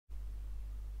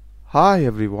Hi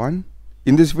everyone,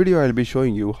 in this video I will be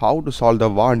showing you how to solve the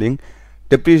warning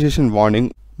depreciation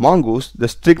warning mongoose. The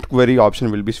strict query option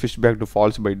will be switched back to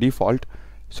false by default.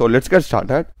 So let's get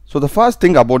started. So the first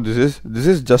thing about this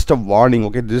is just a warning,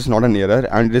 okay? This is not an error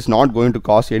and it is not going to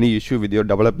cause any issue with your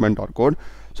development or code.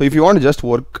 So if you want to just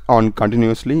work on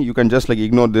continuously, you can just like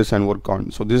ignore this and work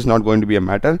on. So this is not going to be a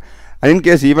matter. And in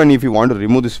case even if you want to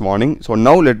remove this warning, so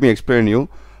now let me explain you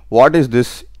what is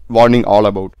this warning all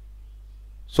about.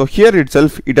 So here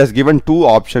itself it has given two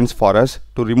options for us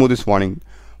to remove this warning.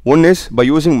 One is by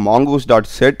using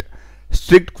mongoose.set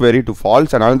strict query to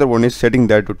false, and another one is setting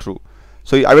that to true.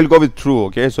 So I will go with true,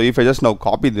 okay? So if I just now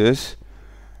copy this,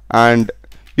 and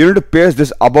you need to paste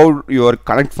this above your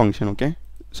connect function, okay?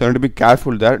 So you need to be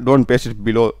careful there, don't paste it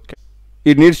below, okay?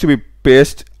 It needs to be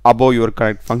pasted above your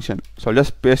connect function. So I'll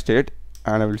just paste it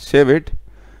and I will save it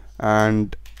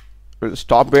and will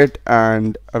stop it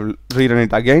and I will rerun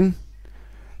it again.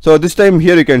 So this time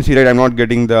here you can see that I'm not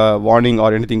getting the warning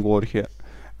or anything over here.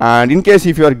 And in case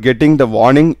if you are getting the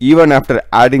warning even after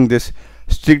adding this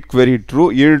strict query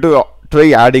true, you need to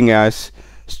try adding as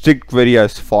strict query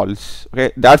as false.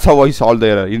 Okay, that's how I solved the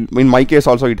error. In my case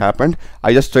also it happened.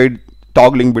 I just tried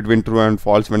toggling between true and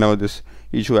false whenever this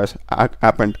issue has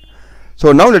happened.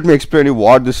 So now let me explain you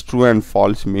what this true and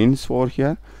false means over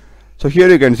here. So here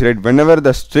you can see that whenever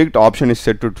the strict option is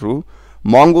set to true,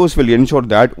 Mongoose will ensure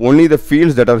that only the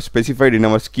fields that are specified in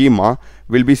our schema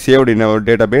will be saved in our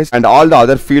database and all the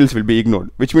other fields will be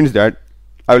ignored, which means that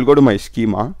I will go to my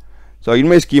schema. So in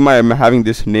my schema I am having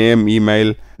this name,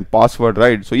 email and password,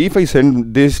 right? So if I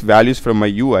send these values from my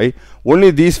UI, only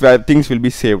these things will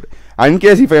be saved. And in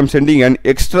case if I am sending an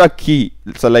extra key,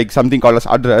 so like something called as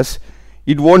address,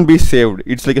 it won't be saved.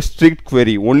 It's like a strict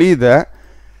query. Only the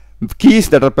keys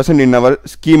that are present in our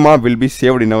schema will be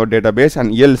saved in our database,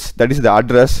 and else, that is the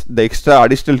address, the extra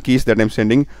additional keys that I'm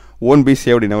sending won't be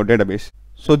saved in our database.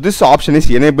 So this option is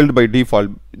enabled by default,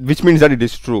 which means that it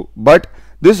is true, but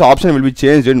this option will be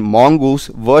changed in Mongoose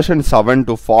version 7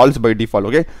 to false by default,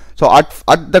 okay? So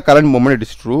at the current moment it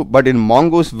is true, but in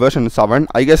Mongoose version 7,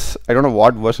 I guess I don't know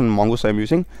what version Mongoose I'm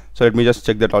using, so let me just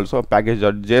check that also.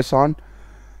 Package.json.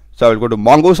 So I will go to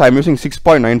Mongoose. I'm using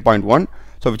 6.9.1,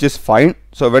 so which is fine.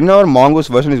 So whenever Mongoose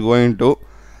version is going to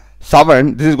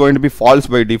 7, this is going to be false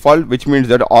by default, which means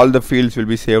that all the fields will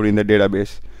be saved in the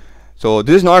database. So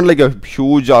this is not like a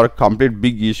huge or complete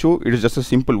big issue, it is just a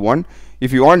simple one.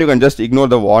 If you want, you can just ignore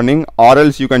the warning, or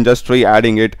else you can just try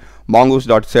adding it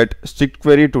mongoose.set strict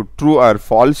query to true or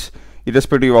false,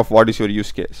 irrespective of what is your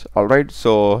use case. Alright,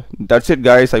 so that's it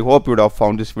guys. I hope you would have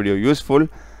found this video useful.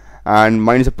 And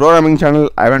mine is a programming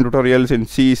channel. I have tutorials in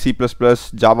C, C++,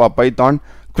 Java, Python,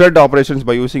 CRUD operations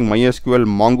by using MySQL,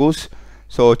 Mongoose.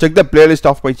 So check the playlist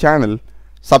of my channel,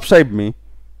 subscribe me.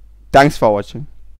 Thanks for watching.